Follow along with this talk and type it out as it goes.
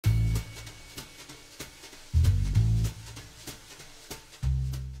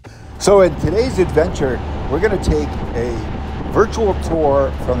So in today's adventure, we're going to take a virtual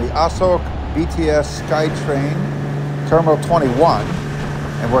tour from the Asok BTS Skytrain, Terminal 21,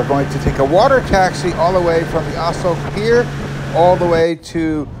 and we're going to take a water taxi all the way from the Asok pier all the way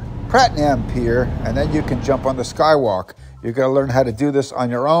to Pratunam pier, and then you can jump on the skywalk. You're going to learn how to do this on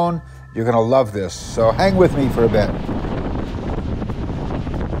your own. You're going to love this. So hang with me for a bit.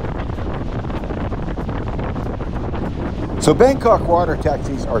 So Bangkok water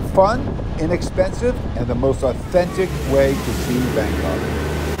taxis are fun, inexpensive, and the most authentic way to see Bangkok.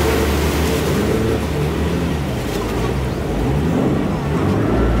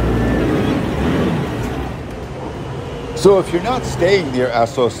 So if you're not staying near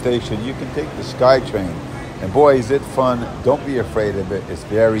Asok station, you can take the Skytrain. And boy, is it fun. Don't be afraid of it. It's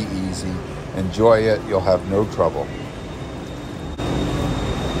very easy. Enjoy it. You'll have no trouble.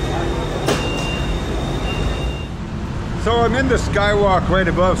 So I'm in the skywalk right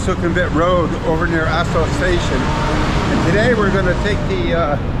above Sukhumvit Road over near Asok Station. And today we're going to take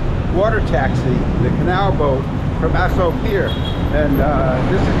the water taxi, the canal boat from Asok Pier. And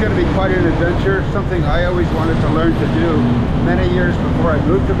this is going to be quite an adventure, something I always wanted to learn to do many years before I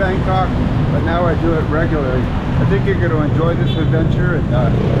moved to Bangkok, but now I do it regularly. I think you're going to enjoy this adventure, and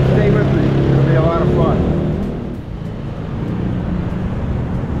stay with me. It'll be a lot of fun.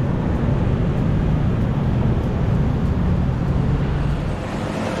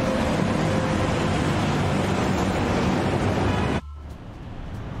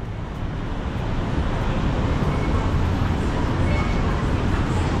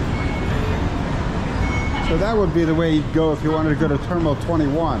 So that would be the way you'd go if you wanted to go to Terminal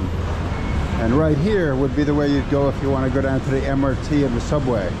 21. And right here would be the way you'd go if you want to go down to the MRT and the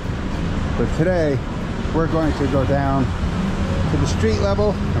subway. But today, we're going to go down to the street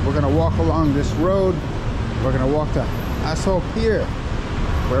level, and we're going to walk along this road. We're going to walk to Asok Pier,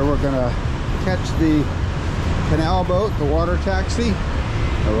 where we're going to catch the canal boat, the water taxi,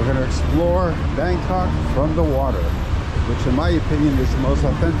 and we're going to explore Bangkok from the water, which in my opinion is the most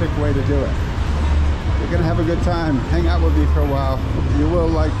authentic way to do it. You're going to have a good time. Hang out with me for a while. You will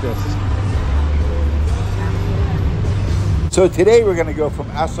like this. So today we're going to go from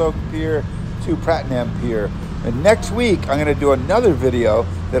Asok Pier to Pratunam Pier. And next week I'm going to do another video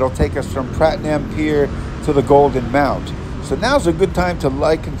that'll take us from Pratunam Pier to the Golden Mount. So now's a good time to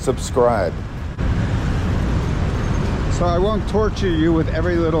like and subscribe. So I won't torture you with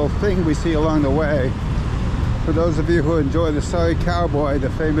every little thing we see along the way. For those of you who enjoy the soy Cowboy,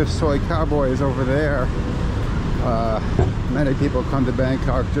 the famous soy Cowboy is over there. Many people come to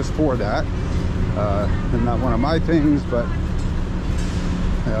Bangkok just for that. And not one of my things, but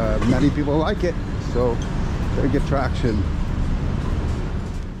many people like it, so big attraction.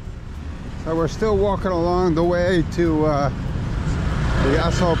 So we're still walking along the way to the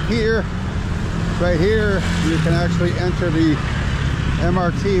Asok Pier. Right here, you can actually enter the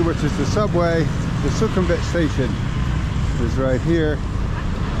MRT, which is the subway. The Sukhumvit station is right here,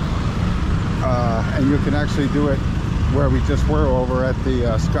 and you can actually do it where we just were over at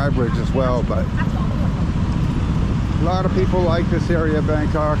the Sky Bridge as well. But a lot of people like this area of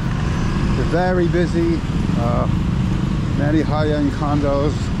Bangkok. They're very busy, many high-end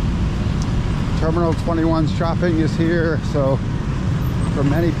condos. Terminal 21 shopping is here, so for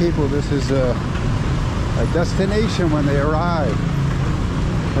many people this is a destination when they arrive.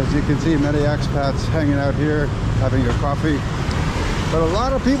 As you can see, many expats hanging out here, having a coffee. But a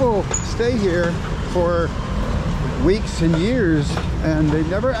lot of people stay here for weeks and years, and they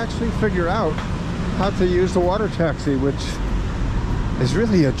never actually figure out how to use the water taxi, which is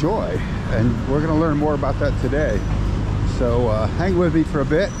really a joy. And we're going to learn more about that today. So hang with me for a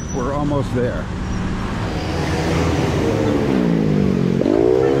bit. We're almost there.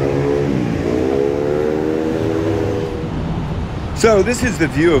 So this is the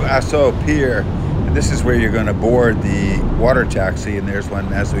view of Asok Pier, and this is where you're going to board the water taxi, and there's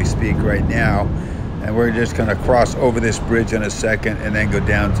one as we speak right now. And we're just going to cross over this bridge in a second and then go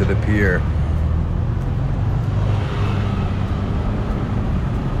down to the pier.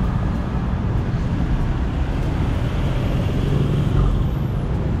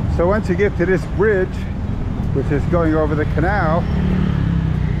 So once you get to this bridge, which is going over the canal,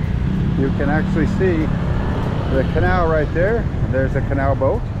 you can actually see the canal right there. There's a canal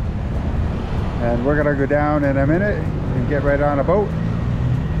boat, and we're gonna go down in a minute and get right on a boat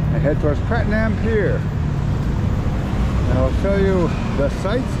and head towards Pratunam Pier, and I'll show you the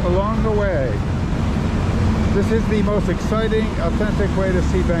sights along the way. This is the most exciting, authentic way to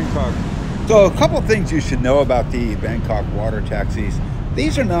see Bangkok. So a couple things you should know about the Bangkok water taxis.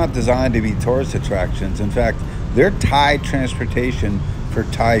 These are not designed to be tourist attractions. In fact, they're Thai transportation for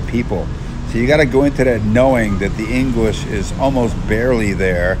Thai people. So you got to go into that knowing that the English is almost barely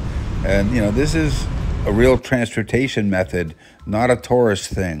there. And, you know, this is a real transportation method, not a tourist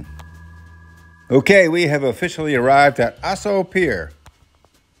thing. Okay, we have officially arrived at Asoke Pier.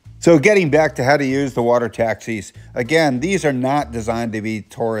 So getting back to how to use the water taxis, again, these are not designed to be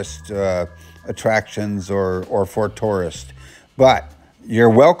tourist attractions or for tourists, but you're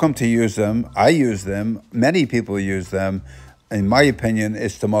welcome to use them. I use them. Many people use them. In my opinion,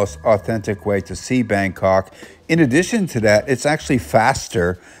 it's the most authentic way to see Bangkok. In addition to that, it's actually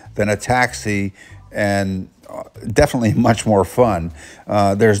faster than a taxi and definitely much more fun.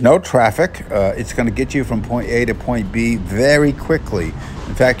 There's no traffic. It's going to get you from point A to point B very quickly.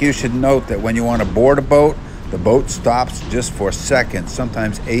 In fact, you should note that when you want to board a boat, the boat stops just for seconds,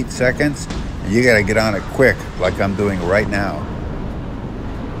 sometimes 8 seconds. And you got to get on it quick, like I'm doing right now.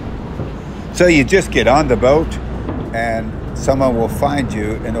 So you just get on the boat and someone will find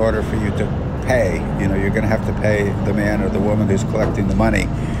you in order for you to pay. You know, you're going to have to pay the man or the woman who's collecting the money.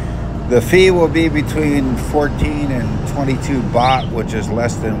 The fee will be between 14 and 22 baht, which is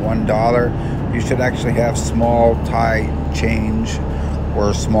less than $1. You should actually have small Thai change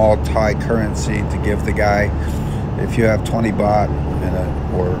or small Thai currency to give the guy. If you have 20 baht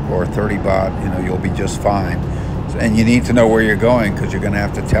or 30 baht, you know, you'll be just fine. And you need to know where you're going, because you're going to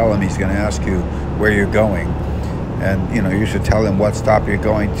have to tell him. He's going to ask you where you're going. And, you know, you should tell him what stop you're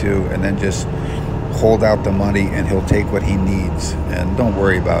going to, and then just hold out the money and he'll take what he needs. And don't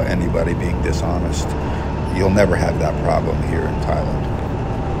worry about anybody being dishonest. You'll never have that problem here in Thailand.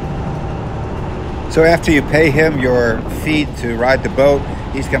 So after you pay him your fee to ride the boat,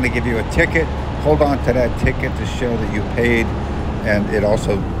 he's going to give you a ticket. Hold on to that ticket to show that you paid, and it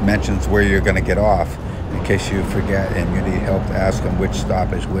also mentions where you're going to get off in case you forget and you need help to ask him which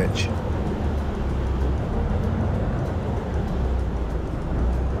stop is which.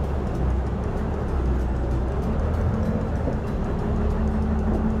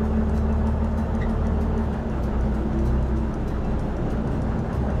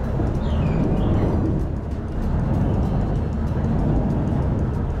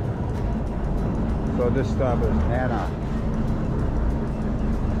 So this stop is Anna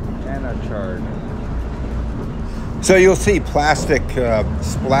Charge. So you'll see plastic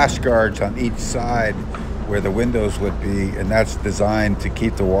splash guards on each side where the windows would be, and that's designed to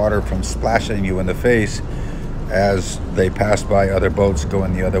keep the water from splashing you in the face as they pass by other boats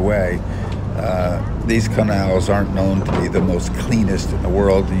going the other way. These canals aren't known to be the most cleanest in the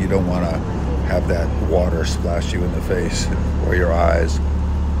world, and you don't want to have that water splash you in the face or your eyes.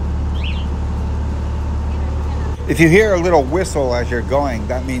 If you hear a little whistle as you're going,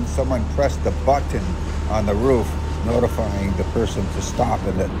 that means someone pressed the button on the roof notifying the person to stop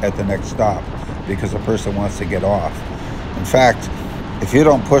at the next stop, because the person wants to get off. In fact, if you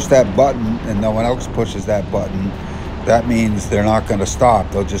don't push that button and no one else pushes that button, that means they're not going to stop.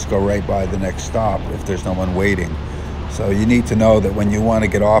 They'll just go right by the next stop if there's no one waiting. So you need to know that when you want to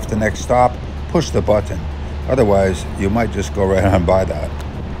get off the next stop, push the button. Otherwise, you might just go right on by that.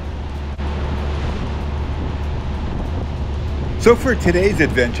 So for today's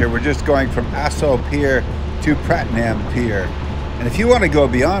adventure, we're just going from Asoke Pier to Pratunam Pier. And if you want to go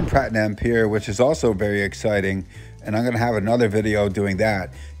beyond Pratunam Pier, which is also very exciting, and I'm going to have another video doing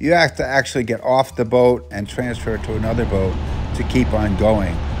that, you have to actually get off the boat and transfer to another boat to keep on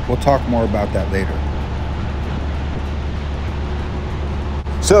going. We'll talk more about that later.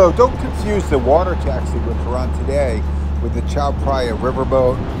 So don't confuse the water taxi which we're on today with the Chao Phraya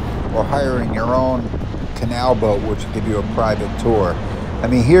riverboat or hiring your own canal boat, which will give you a private tour. I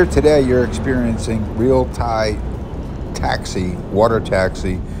mean, here today you're experiencing real Thai taxi, water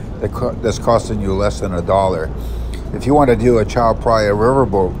taxi, that's costing you less than $1. If you want to do a Chao Phraya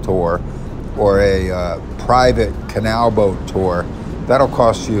riverboat tour or a private canal boat tour, that'll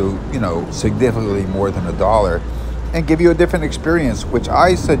cost you, you know, significantly more than $1 and give you a different experience, which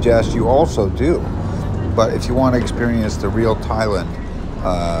I suggest you also do. But if you want to experience the real Thailand,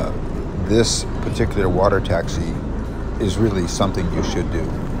 this particular water taxi is really something you should do.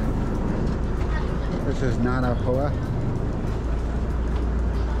 This is Nana Hoa.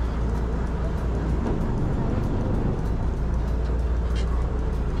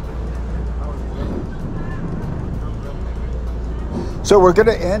 So we're going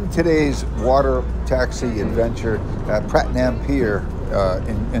to end today's water taxi adventure at Pratunam Pier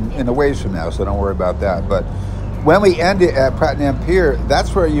in a ways from now, so don't worry about that. But when we end it at Pratunam Pier,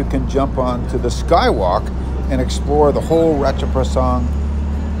 that's where you can jump on to the skywalk and explore the whole Ratchaprasang,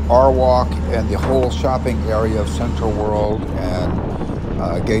 Arwalk, and the whole shopping area of Central World, and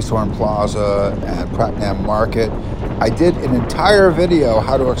Gaysorn Plaza and Pratunam Market. I did an entire video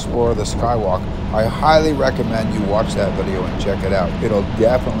how to explore the skywalk. I highly recommend you watch that video and check it out. It'll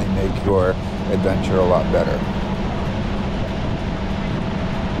definitely make your adventure a lot better.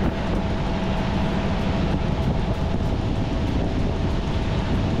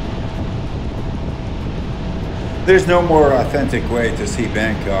 There's no more authentic way to see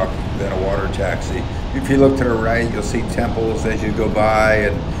Bangkok than a water taxi. If you look to the right, you'll see temples as you go by,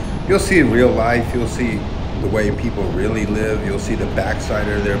 and you'll see real life. You'll see the way people really live. You'll see the backside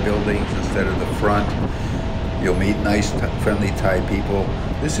of their buildings instead of the front. You'll meet nice, friendly Thai people.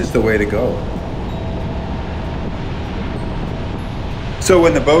 This is the way to go. So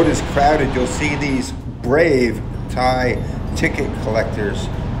when the boat is crowded, you'll see these brave Thai ticket collectors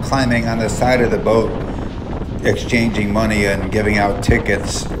climbing on the side of the boat, exchanging money and giving out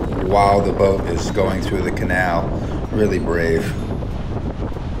tickets while the boat is going through the canal. Really brave.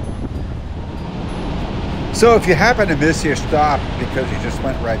 So if you happen to miss your stop because you just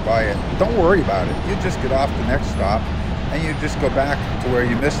went right by it, don't worry about it. You just get off the next stop and you just go back to where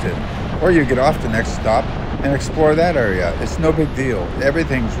you missed it. Or you get off the next stop and explore that area. It's no big deal.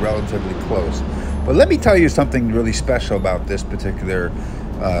 Everything's relatively close. But let me tell you something really special about this particular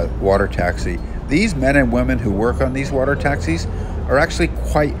water taxi. These men and women who work on these water taxis are actually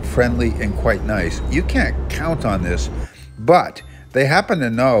quite friendly and quite nice. You can't count on this, but they happen to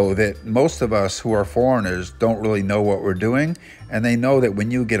know that most of us who are foreigners don't really know what we're doing, and they know that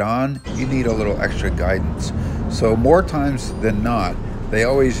when you get on, you need a little extra guidance. So more times than not, they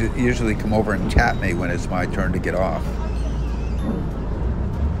always usually come over and tap me when it's my turn to get off.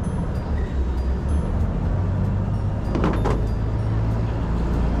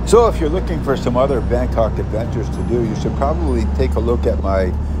 So if you're looking for some other Bangkok adventures to do, you should probably take a look at my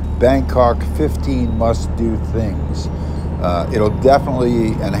Bangkok 15 must-do things. It'll definitely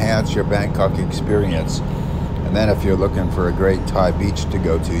enhance your Bangkok experience. And then if you're looking for a great Thai beach to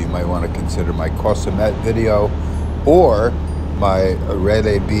go to, you might want to consider my Koh Samet video or my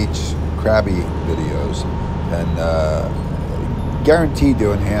Rele Beach Krabi videos, and guaranteed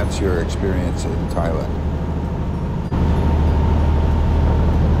to enhance your experience in Thailand.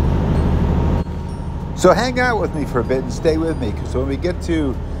 So hang out with me for a bit and stay with me, because when we get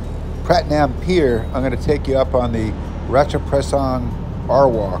to Pratunam Pier, I'm going to take you up on the Ratchaprasang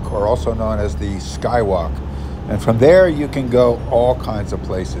Arwalk, or also known as the Skywalk. And from there you can go all kinds of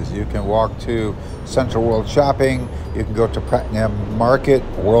places. You can walk to Central World Shopping, you can go to Pratunam Market,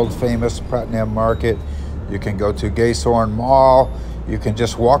 world famous Pratunam Market, you can go to Gaysorn Mall, you can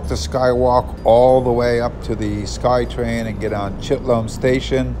just walk the Skywalk all the way up to the Skytrain and get on Chitlom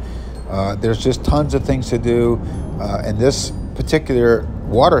Station. There's just tons of things to do, and this particular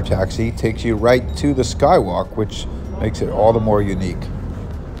water taxi takes you right to the Skywalk, which makes it all the more unique.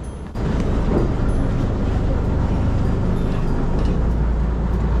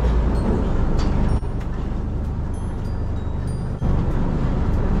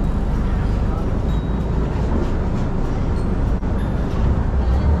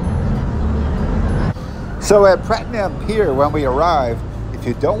 So at Pratunam Pier, when we arrive, if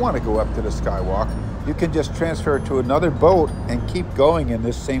you don't want to go up to the Skywalk, you can just transfer to another boat and keep going in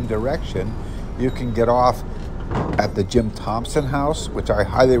this same direction. You can get off at the Jim Thompson House, which I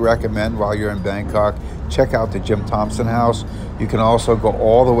highly recommend while you're in Bangkok. Check out the Jim Thompson House. You can also go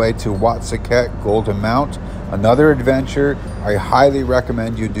all the way to Wat Saket Golden Mount, another adventure. I highly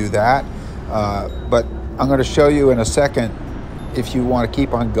recommend you do that. But I'm going to show you in a second, if you want to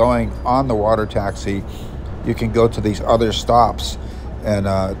keep on going on the water taxi, you can go to these other stops. And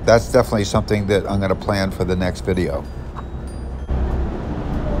that's definitely something that I'm going to plan for the next video.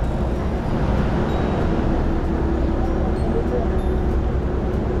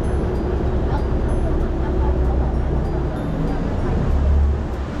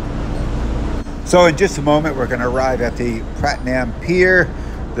 So in just a moment, we're going to arrive at the Pratunam Pier.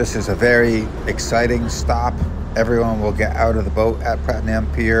 This is a very exciting stop. Everyone will get out of the boat at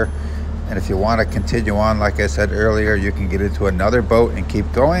Pratunam Pier. And if you want to continue on, like I said earlier, you can get into another boat and keep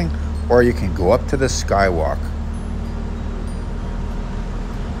going, or you can go up to the Skywalk.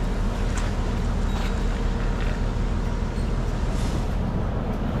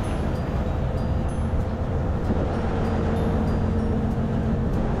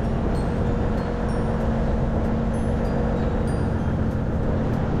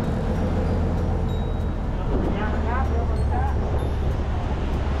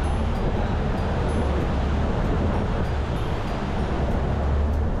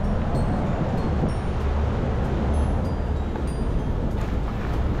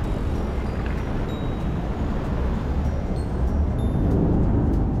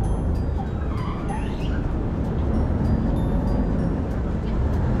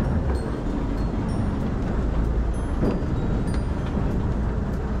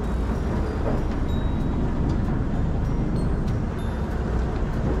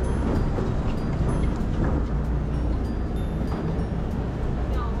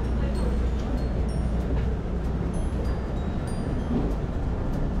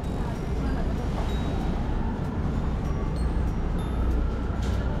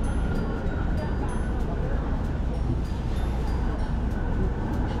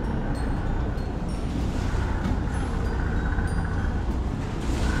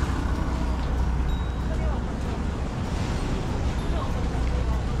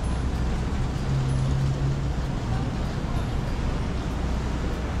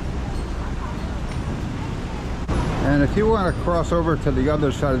 And if you want to cross over to the other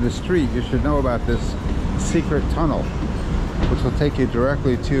side of the street, you should know about this secret tunnel, which will take you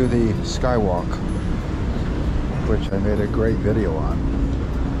directly to the skywalk, which I made a great video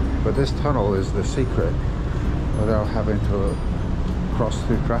on. But this tunnel is the secret without having to cross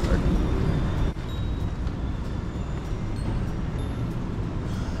through traffic.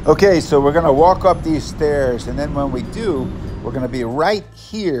 Okay, so we're gonna walk up these stairs, and then when we do, we're gonna be right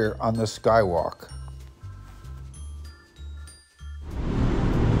here on the skywalk.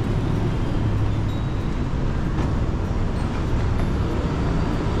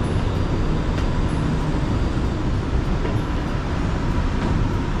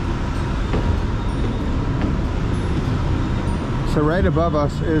 So right above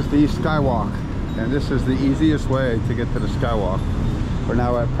us is the skywalk, and this is the easiest way to get to the skywalk. We're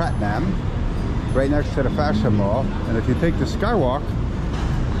now at Pratunam, right next to the fashion mall, and if you take the skywalk,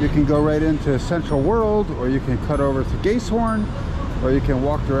 you can go right into Central World, or you can cut over to Gaysorn, or you can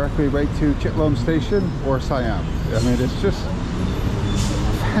walk directly right to Chitlom Station or Siam. I mean, it's just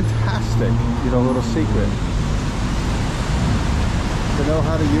fantastic, little secret to know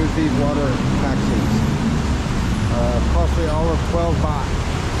how to use these water taxis. Cost me all of 12 baht,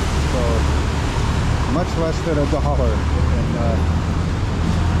 so much less than $1, and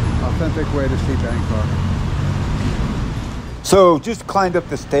authentic way to see Bangkok. So just climbed up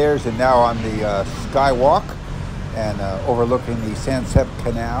the stairs and now on the skywalk and overlooking the Sunset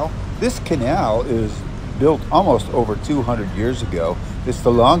Canal. This canal is built almost over 200 years ago. It's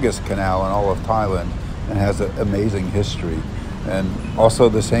the longest canal in all of Thailand and has an amazing history. And also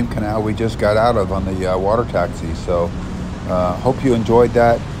the same canal we just got out of on the water taxi. So hope you enjoyed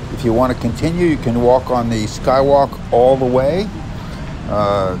that. If you want to continue, you can walk on the skywalk all the way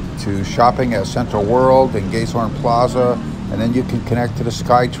to shopping at Central World and Gaysorn Plaza, and then you can connect to the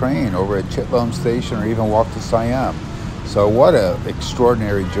Skytrain over at Chitlom Station, or even walk to Siam. So what an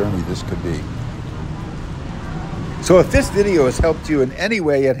extraordinary journey this could be. So if this video has helped you in any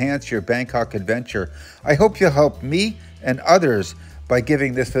way enhance your Bangkok adventure, I hope you'll help me and others by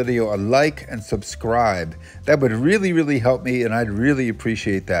giving this video a like and subscribe. That would really, really help me, and I'd really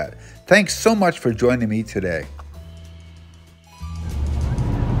appreciate that. Thanks so much for joining me today.